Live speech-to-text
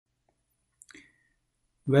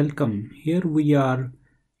Welcome. Here we are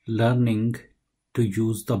learning to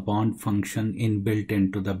use the bond function inbuilt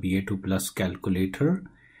into the BA2 Plus calculator,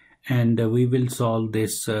 and we will solve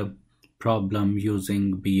this problem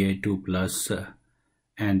using BA2 Plus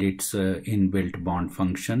and its inbuilt bond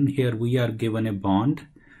function. Here we are given a bond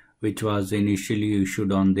which was initially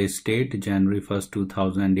issued on this date, January 1st,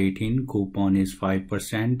 2018. Coupon is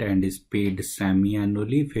 5% and is paid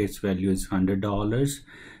semi-annually. Face value is $100.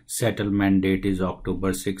 Settlement date is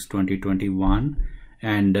October 6, 2021.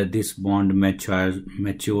 And this bond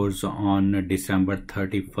matures on December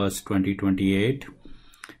 31st, 2028.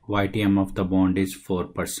 YTM of the bond is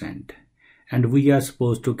 4%. And we are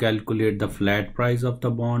supposed to calculate the flat price of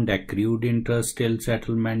the bond, accrued interest till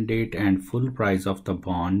settlement date, and full price of the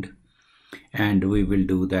bond. And we will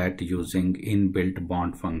do that using inbuilt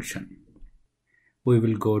bond function. We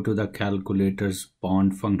will go to the calculator's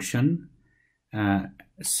bond function,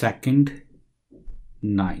 second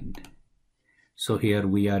 9. So here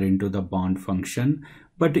we are into the bond function.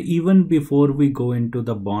 But even before we go into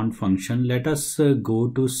the bond function, let us go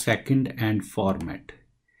to second and format.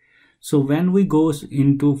 So when we go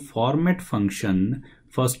into format function,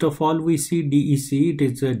 first of all we see DEC, it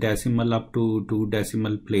is a decimal up to 2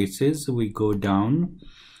 decimal places. We go down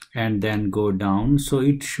and then go down. So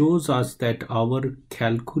it shows us that our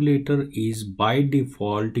calculator is by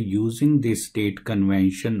default using this date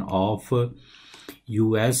convention of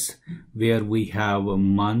US, where we have a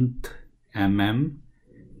month,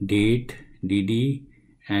 date, DD,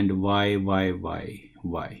 and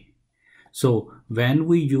YYYY. So when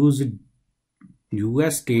we use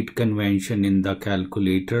US date convention in the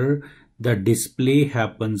calculator, the display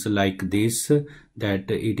happens like this, that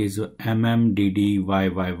it is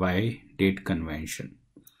DDYYY date convention.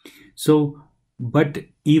 So, but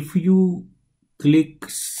if you click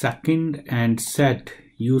second and set,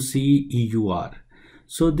 you see EUR.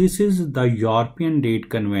 So this is the European date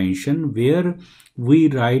convention, where we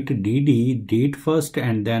write DD, date first,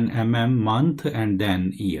 and then month, and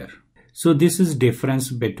then year. So this is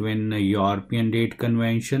difference between European date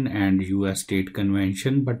convention and US date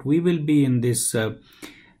convention, but we will be in this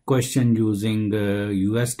question using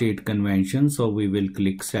US date convention. So we will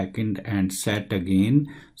click second and set again.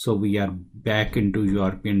 So we are back into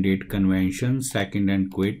European date convention, second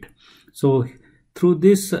and quit. So through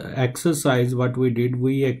this exercise, what we did,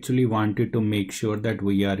 we actually wanted to make sure that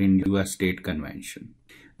we are in US date convention.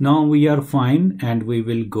 Now we are fine, and we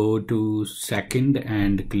will go to second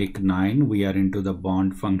and click 9. We are into the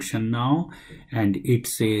bond function now, and it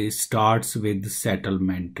starts with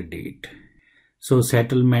settlement date. So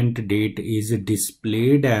settlement date is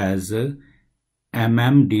displayed as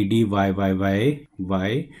DDYYY,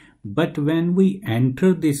 but when we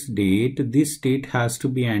enter this date has to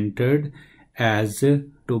be entered as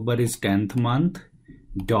October is 10th month,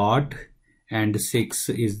 dot, and 6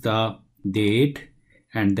 is the date,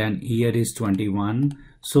 and then year is 21.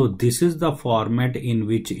 So this is the format in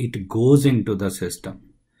which it goes into the system.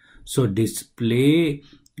 So display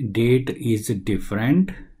date is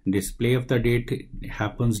different. Display of the date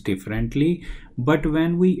happens differently. But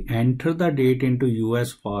when we enter the date into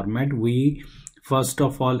US format, we first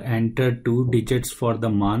of all enter 2 digits for the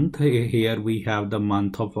month. Here we have the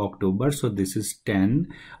month of October. So this is 10.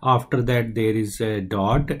 After that there is a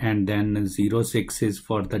dot, and then 06 is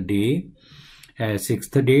for the day.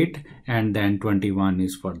 6th date, and then 21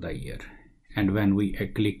 is for the year. And when we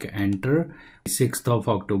click enter, 6th of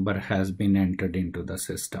October has been entered into the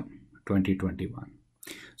system, 2021.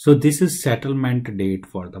 So this is settlement date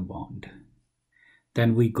for the bond.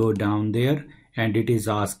 Then we go down there, and it is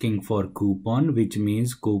asking for coupon, which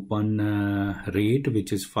means coupon rate,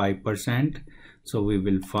 which is 5%. So we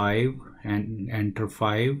will 5 and enter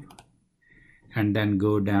 5, and then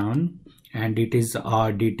go down. And it is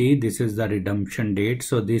RDT, this is the redemption date.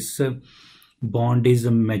 So this bond is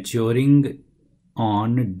maturing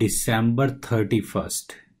on December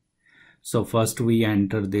 31st. So first we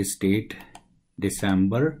enter this date,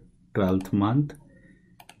 December 12th month,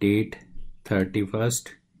 date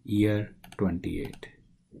 31st, year 28.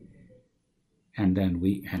 And then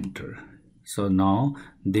we enter. So now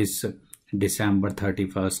this December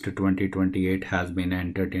 31st, 2028 has been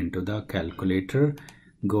entered into the calculator.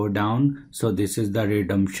 Go down. So this is the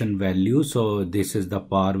redemption value. So this is the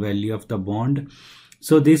par value of the bond.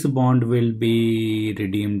 So this bond will be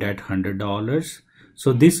redeemed at $100.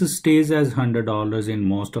 So this stays as $100 in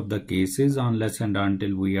most of the cases, unless and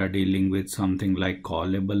until we are dealing with something like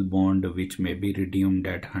callable bond, which may be redeemed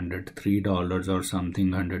at $103 or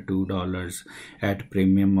something, $102 at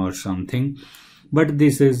premium or something. but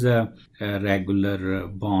this is a regular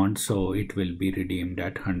bond, so it will be redeemed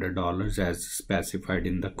at $100 as specified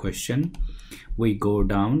in the question. We go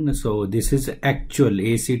down, so this is actual,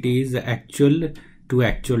 ACT is actual to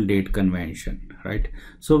actual date convention, right?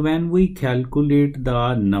 So when we calculate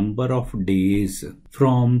the number of days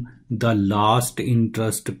from the last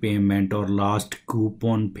interest payment or last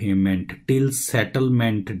coupon payment till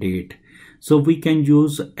settlement date, so we can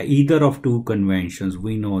use either of two conventions.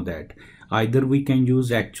 We know that either we can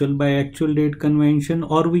use actual by actual date convention,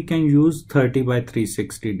 or we can use 30 by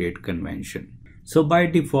 360 date convention. So by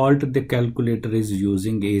default the calculator is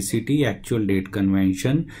using ACT, actual date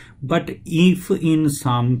convention, but if in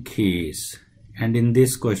some case, and in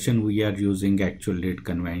this question we are using actual date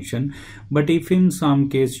convention, but if in some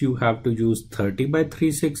case you have to use 30 by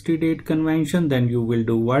 360 date convention, then you will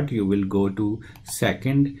do what? You will go to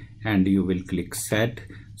second and you will click set.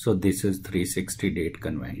 So this is 360 date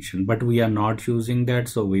convention, but we are not using that,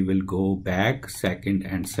 so we will go back second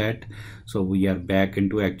and set. So we are back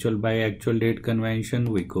into actual by actual date convention.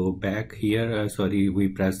 We go back here, we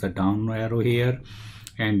press the down arrow here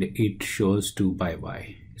and it shows 2 by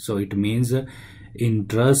Y. So it means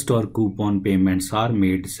interest or coupon payments are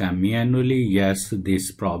made semi-annually. Yes,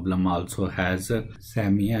 this problem also has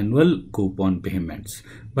semi-annual coupon payments,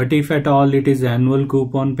 but if at all it is annual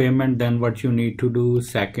coupon payment, then what you need to do,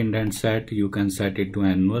 second and set, you can set it to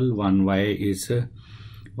annual. 1/y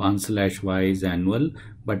is annual,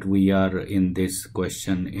 but we are in this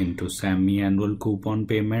question into semi-annual coupon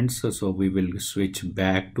payments, so we will switch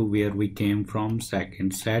back to where we came from,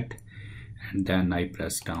 second set, and then I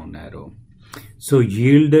press down arrow. So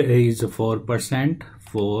yield is 4%,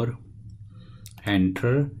 4,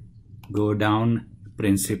 enter, go down,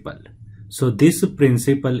 principal. So this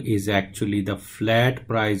principal is actually the flat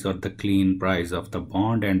price or the clean price of the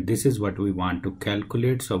bond, and this is what we want to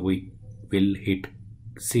calculate. So we will hit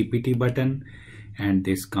CPT button and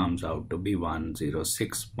this comes out to be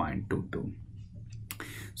 106.22.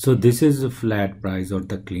 So this is the flat price or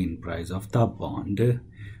the clean price of the bond,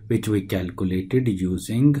 which we calculated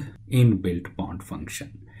using inbuilt bond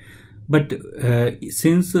function. But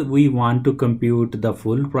since we want to compute the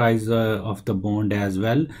full price of the bond as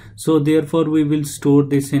well, so therefore we will store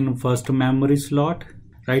this in first memory slot,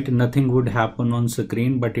 right? Nothing would happen on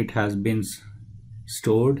screen, but it has been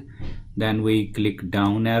stored. Then we click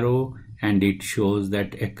down arrow and it shows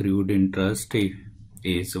that accrued interest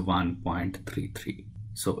is 1.33.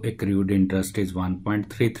 So accrued interest is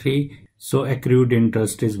 1.33. So accrued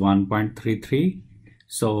interest is 1.33.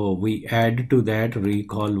 So we add to that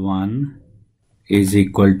recall 1 is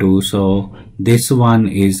equal to, so this one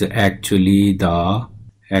is actually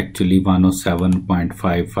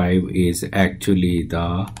 107.55 is actually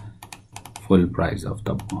the full price of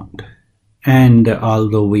the bond. And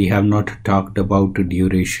although we have not talked about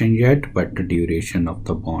duration yet, but the duration of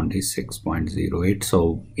the bond is 6.08.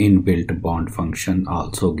 So inbuilt bond function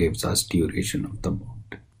also gives us duration of the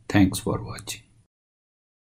bond. Thanks for watching.